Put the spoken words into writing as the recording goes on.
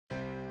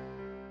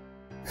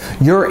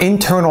Your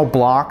internal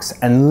blocks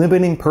and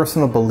limiting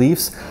personal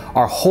beliefs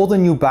are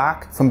holding you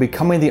back from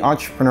becoming the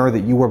entrepreneur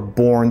that you were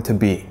born to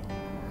be.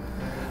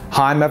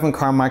 Hi, I'm Evan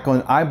Carmichael,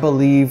 and I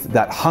believe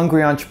that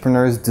hungry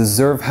entrepreneurs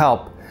deserve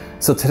help.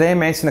 So today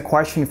I'm answering a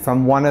question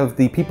from one of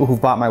the people who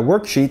bought my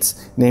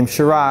worksheets named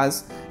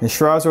Shiraz. And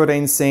Shiraz wrote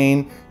in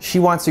saying she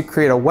wants to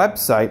create a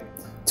website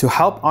to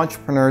help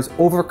entrepreneurs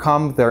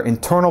overcome their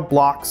internal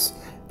blocks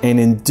and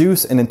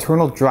induce an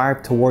internal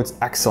drive towards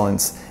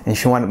excellence. And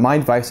she wanted my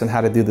advice on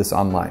how to do this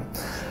online.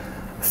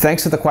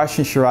 Thanks for the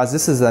question, Shiraz.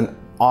 This is an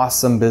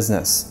awesome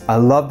business. I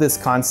love this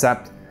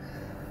concept.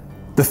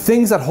 The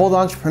things that hold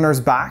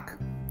entrepreneurs back,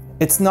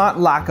 it's not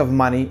lack of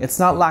money, it's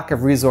not lack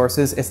of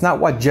resources, it's not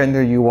what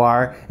gender you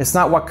are, it's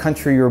not what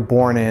country you're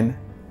born in.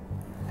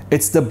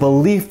 It's the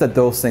belief that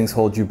those things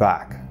hold you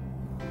back.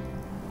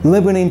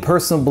 Limiting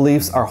personal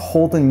beliefs are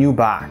holding you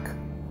back.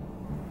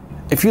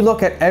 If you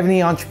look at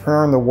any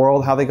entrepreneur in the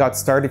world, how they got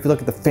started, if you look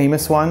at the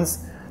famous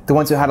ones, the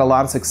ones who had a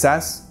lot of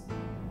success,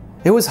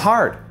 it was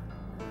hard.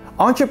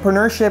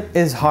 Entrepreneurship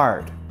is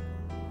hard.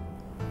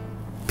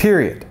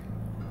 Period.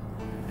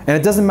 And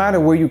it doesn't matter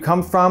where you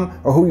come from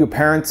or who your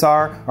parents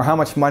are or how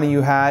much money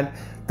you had.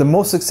 The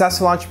most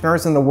successful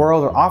entrepreneurs in the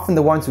world are often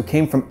the ones who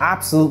came from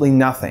absolutely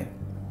nothing.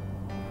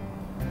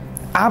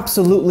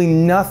 Absolutely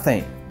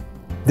nothing.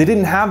 They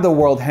didn't have the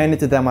world handed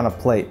to them on a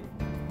plate.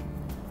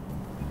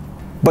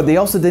 But they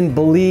also didn't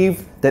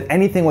believe that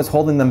anything was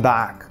holding them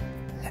back.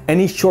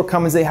 Any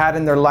shortcomings they had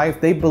in their life,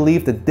 they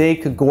believed that they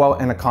could go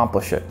out and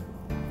accomplish it.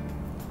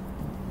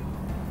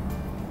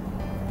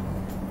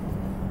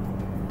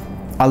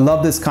 I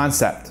love this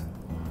concept.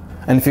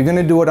 And if you're going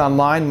to do it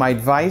online, my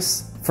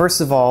advice,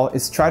 first of all,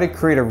 is try to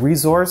create a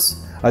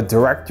resource, a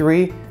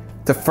directory,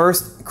 to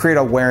first create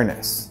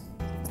awareness.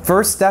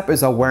 First step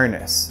is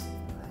awareness.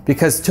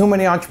 Because too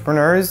many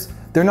entrepreneurs,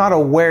 they're not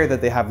aware that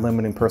they have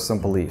limiting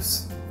personal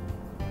beliefs.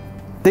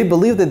 They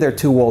believe that they're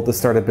too old to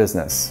start a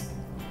business.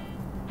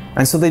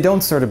 And so they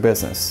don't start a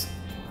business.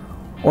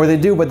 Or they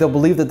do, but they'll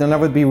believe that they'll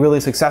never be really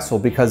successful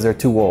because they're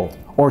too old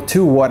or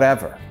too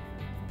whatever.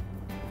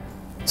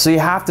 So you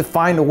have to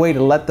find a way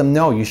to let them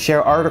know. You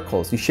share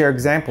articles, you share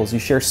examples, you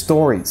share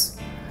stories.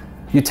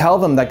 You tell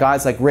them that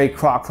guys like Ray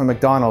Kroc from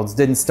McDonald's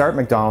didn't start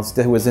McDonald's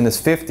until he was in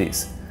his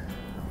 50s.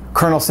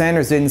 Colonel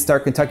Sanders didn't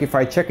start Kentucky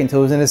Fried Chicken until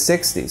he was in his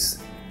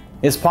 60s.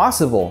 It's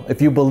possible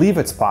if you believe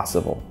it's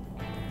possible.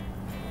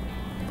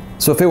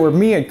 So if it were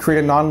me, I'd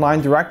create an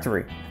online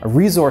directory, a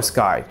resource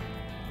guide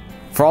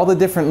for all the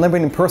different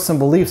limiting personal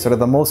beliefs that are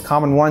the most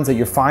common ones that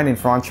you're finding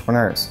for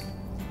entrepreneurs.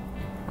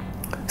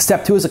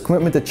 Step 2 is a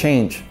commitment to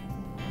change.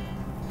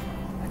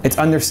 It's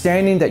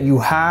understanding that you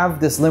have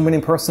this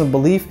limiting personal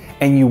belief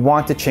and you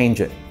want to change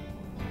it.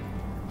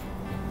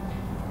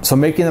 So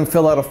making them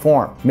fill out a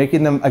form,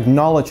 making them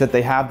acknowledge that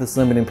they have this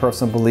limiting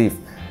personal belief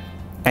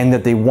and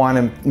that they want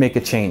to make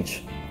a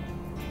change.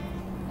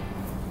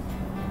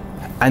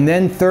 And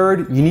then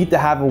third, you need to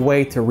have a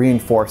way to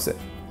reinforce it.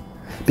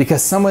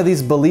 Because some of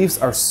these beliefs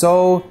are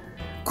so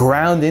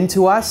ground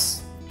into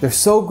us, they're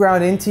so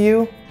ground into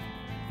you.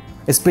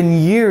 It's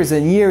been years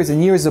and years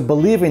and years of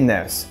believing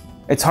this.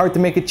 It's hard to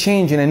make a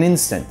change in an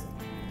instant.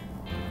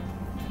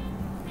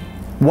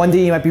 One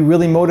day you might be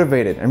really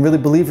motivated and really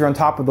believe you're on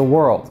top of the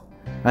world.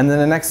 And then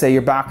the next day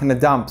you're back in the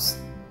dumps.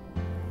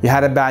 You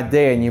had a bad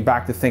day and you're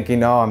back to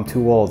thinking, oh, I'm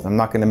too old, I'm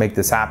not going to make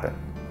this happen.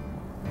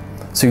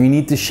 So you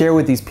need to share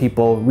with these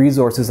people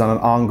resources on an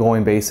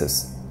ongoing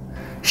basis.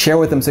 Share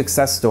with them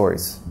success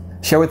stories.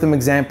 Share with them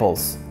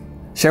examples.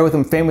 Share with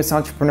them famous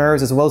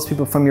entrepreneurs as well as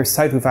people from your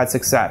site who've had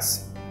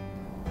success.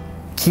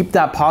 Keep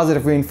that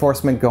positive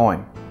reinforcement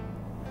going.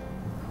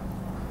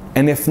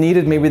 And if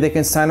needed, maybe they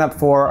can sign up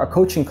for a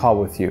coaching call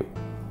with you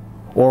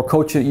or a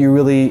coach that you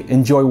really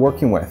enjoy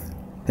working with.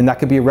 And that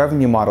could be a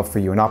revenue model for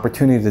you, an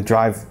opportunity to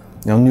drive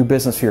new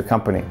business for your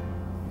company.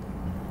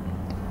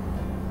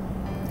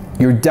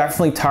 You're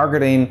definitely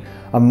targeting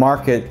a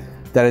market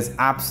that is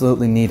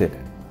absolutely needed.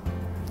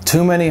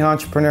 Too many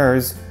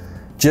entrepreneurs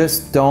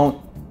just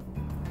don't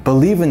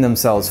believe in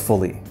themselves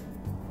fully.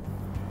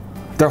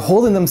 They're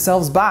holding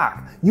themselves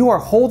back. You are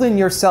holding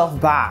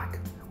yourself back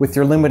with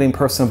your limiting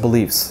personal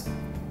beliefs.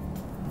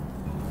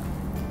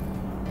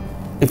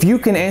 If you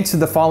can answer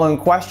the following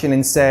question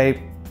and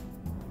say,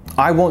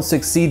 I won't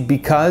succeed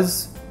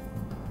because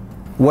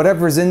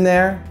whatever's in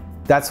there,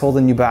 that's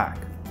holding you back.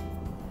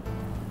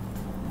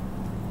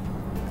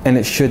 And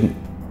it shouldn't,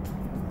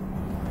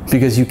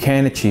 because you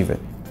can achieve it.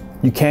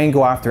 You can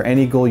go after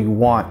any goal you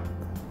want.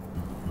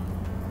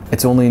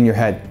 It's only in your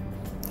head.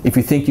 If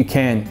you think you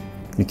can,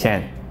 you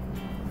can.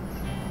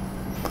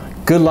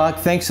 Good luck.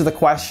 Thanks for the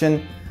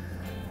question.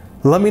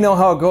 Let me know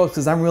how it goes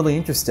because I'm really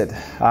interested.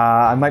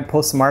 I might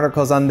post some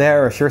articles on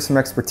there or share some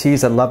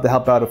expertise. I'd love to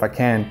help out if I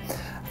can.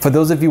 For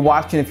those of you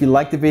watching, if you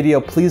like the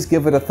video, please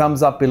give it a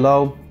thumbs up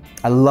below.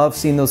 I love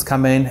seeing those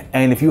come in.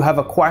 And if you have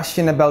a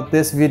question about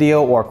this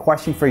video or a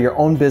question for your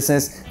own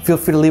business, feel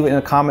free to leave it in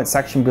the comment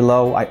section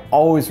below. I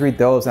always read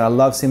those and I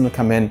love seeing them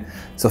come in.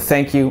 So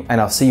thank you, and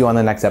I'll see you on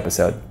the next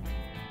episode.